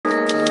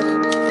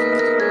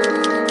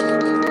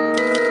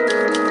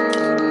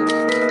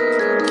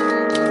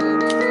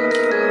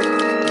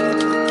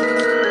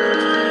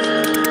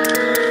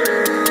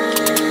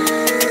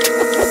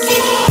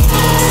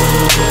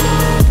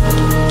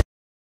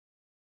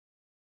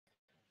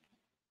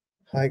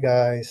Hi,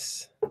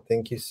 guys.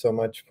 Thank you so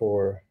much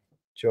for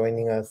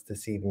joining us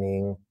this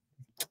evening.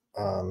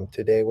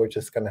 Today, we're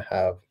just going to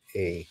have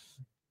a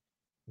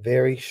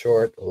very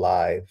short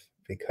live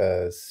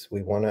because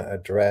we want to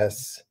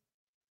address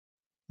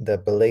the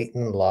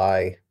blatant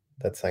lie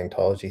that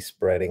Scientology is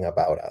spreading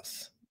about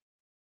us.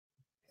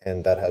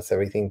 And that has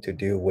everything to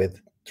do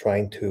with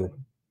trying to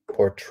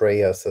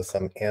portray us as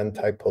some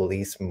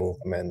anti-police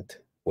movement,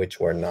 which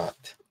we're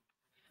not.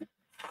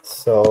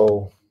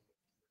 So,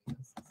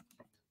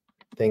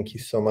 thank you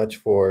so much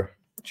for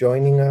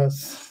joining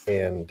us.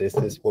 And this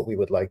is what we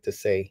would like to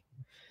say.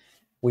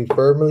 We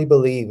firmly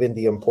believe in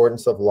the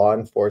importance of law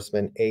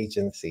enforcement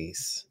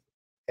agencies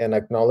and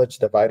acknowledge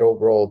the vital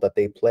role that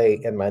they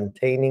play in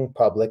maintaining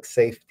public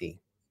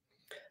safety.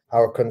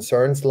 Our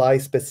concerns lie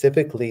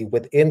specifically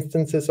with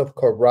instances of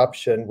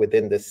corruption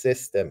within the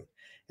system,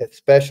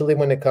 especially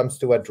when it comes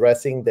to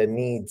addressing the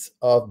needs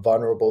of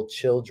vulnerable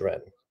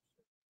children.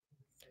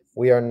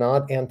 We are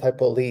not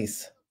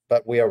anti-police,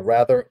 but we are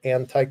rather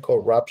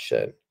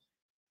anti-corruption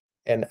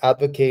and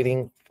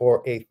advocating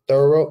for a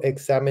thorough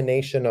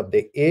examination of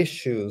the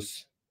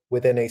issues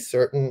within a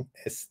certain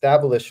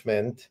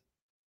establishment,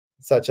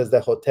 such as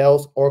the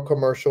hotels or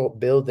commercial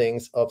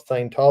buildings of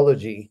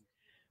Scientology,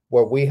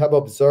 where we have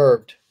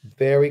observed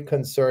very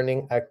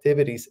concerning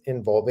activities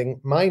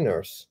involving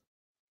minors.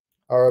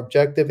 Our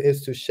objective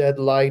is to shed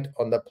light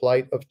on the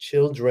plight of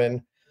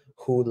children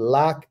who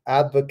lack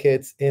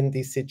advocates in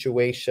these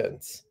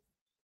situations.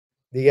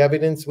 The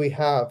evidence we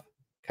have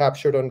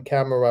captured on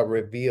camera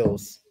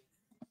reveals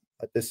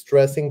a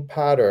distressing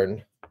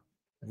pattern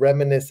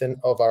reminiscent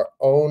of our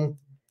own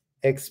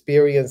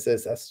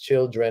experiences as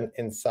children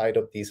inside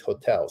of these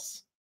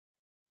hotels.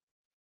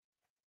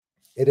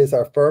 It is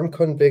our firm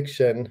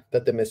conviction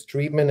that the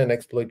mistreatment and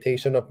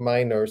exploitation of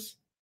minors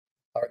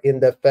are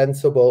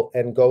indefensible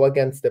and go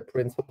against the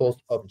principles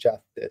of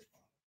justice.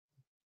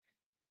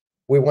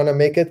 We want to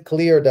make it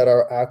clear that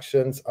our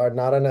actions are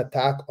not an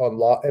attack on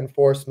law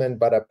enforcement,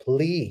 but a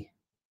plea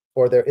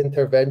for their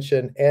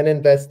intervention and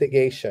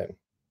investigation.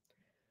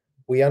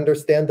 We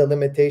understand the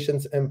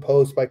limitations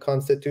imposed by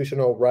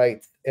constitutional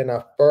rights and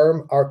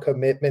affirm our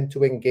commitment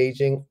to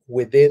engaging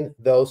within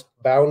those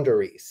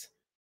boundaries.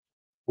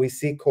 We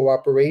seek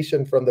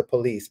cooperation from the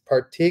police,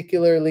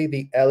 particularly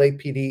the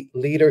LAPD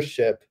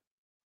leadership,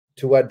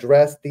 to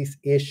address these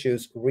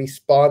issues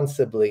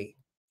responsibly.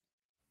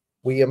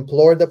 We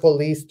implore the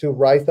police to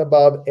rise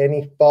above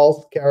any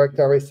false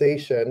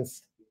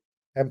characterizations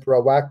and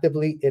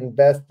proactively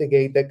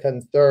investigate the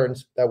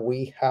concerns that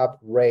we have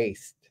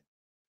raised.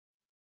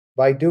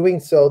 By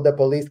doing so, the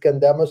police can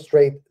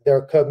demonstrate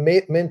their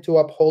commitment to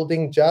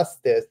upholding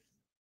justice,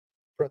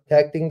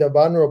 protecting the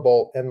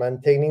vulnerable, and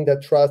maintaining the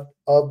trust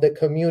of the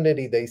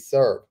community they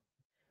serve.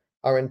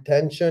 Our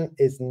intention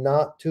is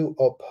not to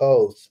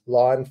oppose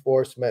law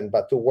enforcement,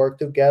 but to work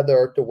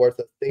together towards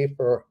a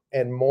safer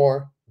and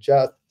more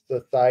just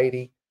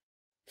society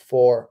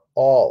for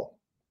all.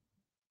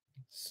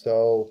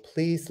 So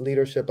please,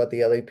 leadership at the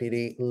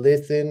LAPD,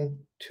 listen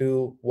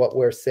to what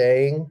we're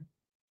saying.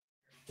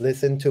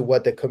 Listen to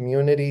what the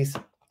communities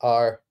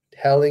are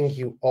telling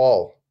you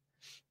all,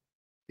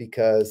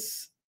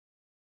 because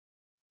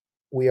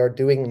we are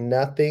doing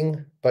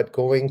nothing but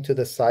going to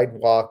the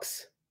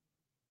sidewalks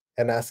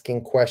and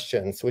asking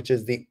questions, which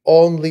is the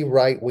only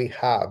right we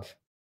have.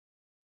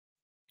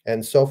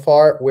 And so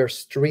far, we're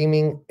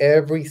streaming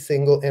every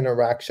single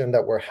interaction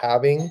that we're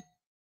having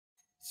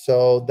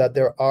so that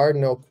there are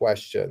no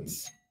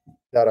questions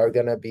that are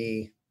going to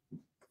be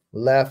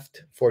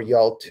left for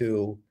y'all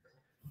to,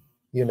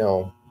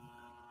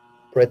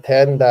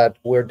 pretend that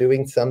we're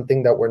doing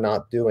something that we're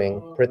not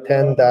doing,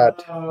 pretend that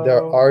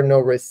there are no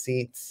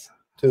receipts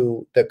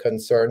to the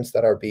concerns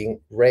that are being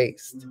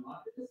raised.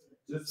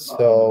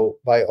 So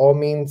by all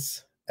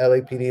means,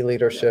 LAPD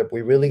leadership,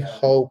 we really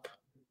hope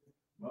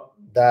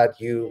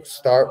that you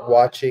start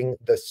watching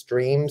the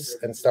streams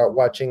and start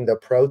watching the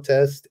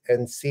protest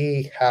and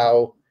see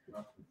how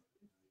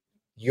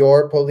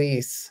your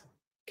police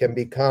can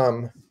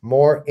become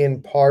more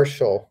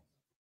impartial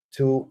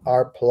to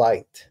our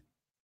plight.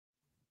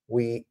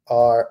 We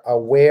are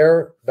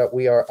aware that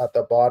we are at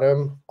the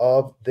bottom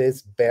of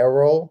this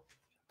barrel,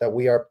 that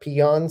we are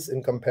peons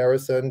in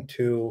comparison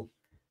to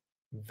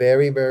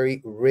very,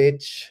 very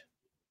rich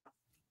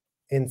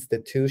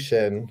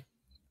institution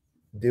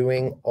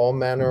doing all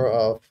manner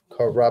of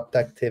corrupt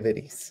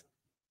activities.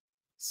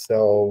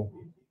 So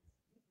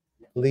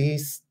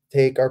please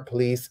take our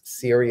police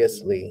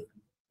seriously,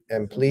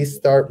 and please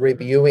start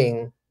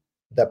reviewing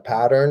the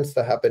patterns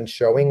that have been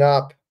showing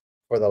up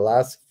for the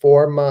last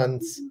 4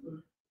 months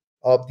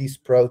of these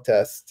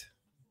protests,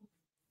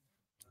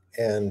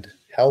 and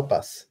help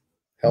us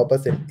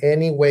in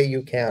any way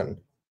you can.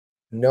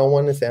 No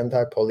one is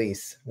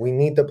anti-police. We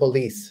need the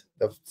police.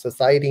 The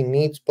society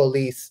needs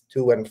police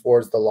to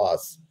enforce the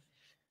laws,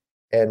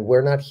 and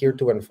we're not here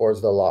to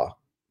enforce the law.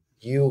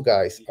 You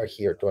guys are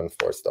here to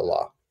enforce the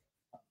law.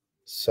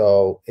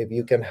 So if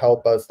you can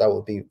help us, that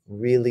would be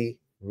really,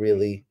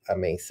 really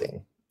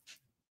amazing.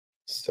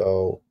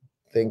 So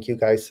thank you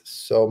guys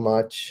so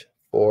much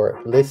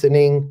for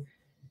listening.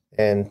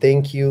 And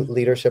thank you,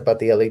 leadership at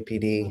the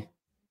LAPD.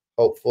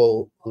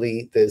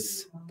 Hopefully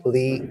this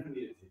plea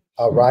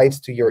arrives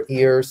to your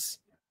ears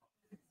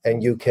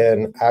and you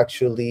can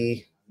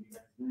actually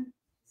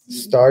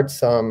start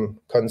some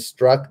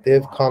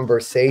constructive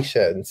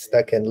conversations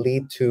that can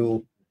lead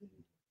to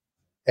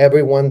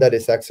everyone that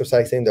is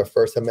exercising their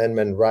First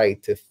Amendment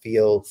right to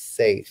feel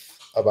safe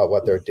about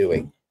what they're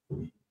doing.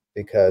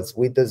 Because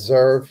we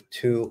deserve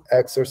to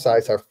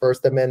exercise our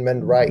First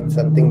Amendment right,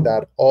 something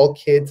that all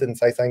kids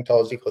inside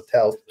Scientology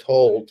hotels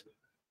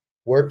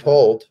were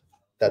told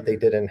that they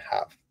didn't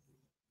have.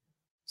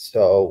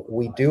 So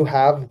we do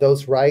have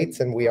those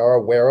rights and we are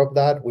aware of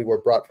that. We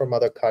were brought from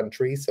other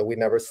countries, so we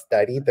never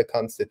studied the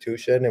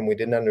Constitution and we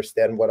didn't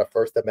understand what a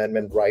First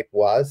Amendment right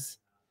was,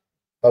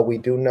 but we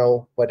do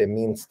know what it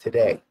means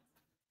today.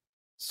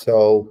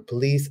 So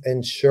please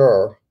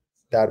ensure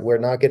that we're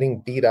not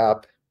getting beat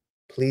up.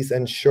 Please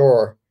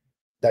ensure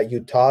that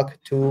you talk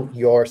to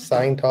your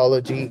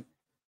Scientology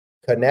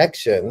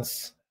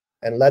connections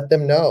and let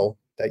them know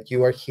that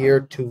you are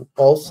here to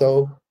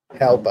also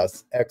help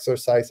us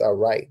exercise our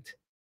right.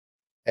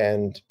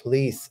 And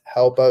please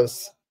help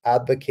us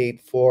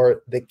advocate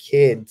for the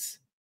kids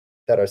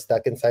that are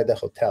stuck inside the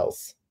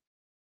hotels,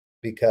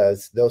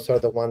 because those are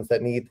the ones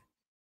that need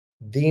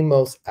the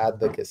most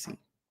advocacy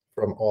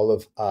from all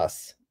of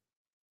us.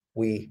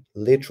 We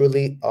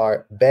literally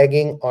are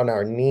begging on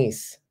our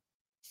knees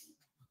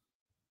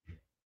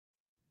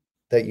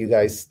that you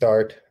guys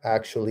start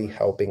actually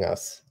helping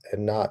us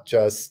and not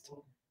just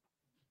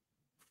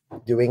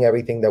doing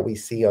everything that we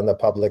see on the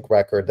public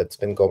record that's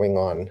been going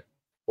on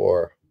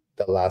for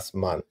the last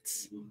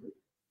months.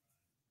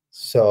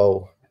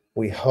 So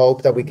we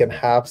hope that we can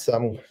have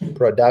some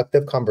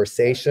productive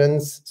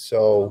conversations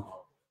so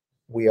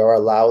we are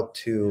allowed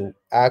to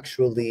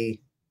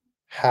actually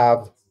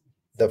have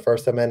the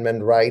First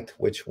Amendment right,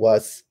 which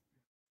was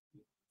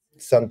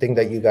something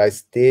that you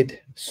guys did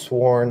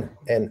sworn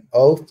an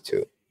oath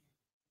to.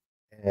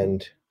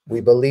 And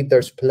we believe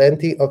there's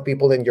plenty of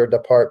people in your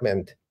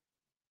department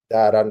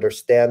that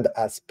understand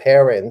as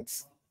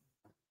parents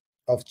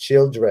of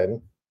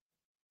children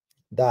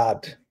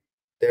that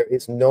there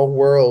is no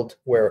world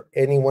where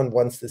anyone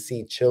wants to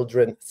see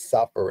children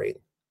suffering.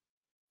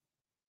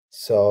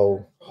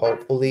 So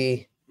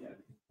hopefully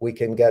we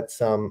can get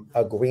some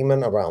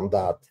agreement around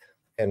that,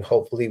 and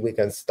hopefully we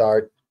can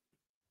start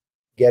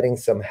getting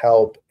some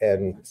help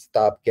and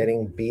stop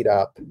getting beat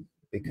up,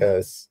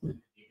 because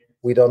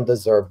we don't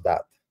deserve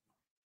that.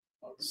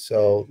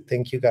 So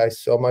thank you guys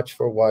so much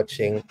for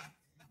watching,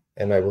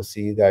 and I will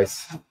see you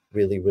guys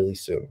really, really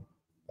soon.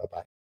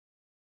 Bye-bye.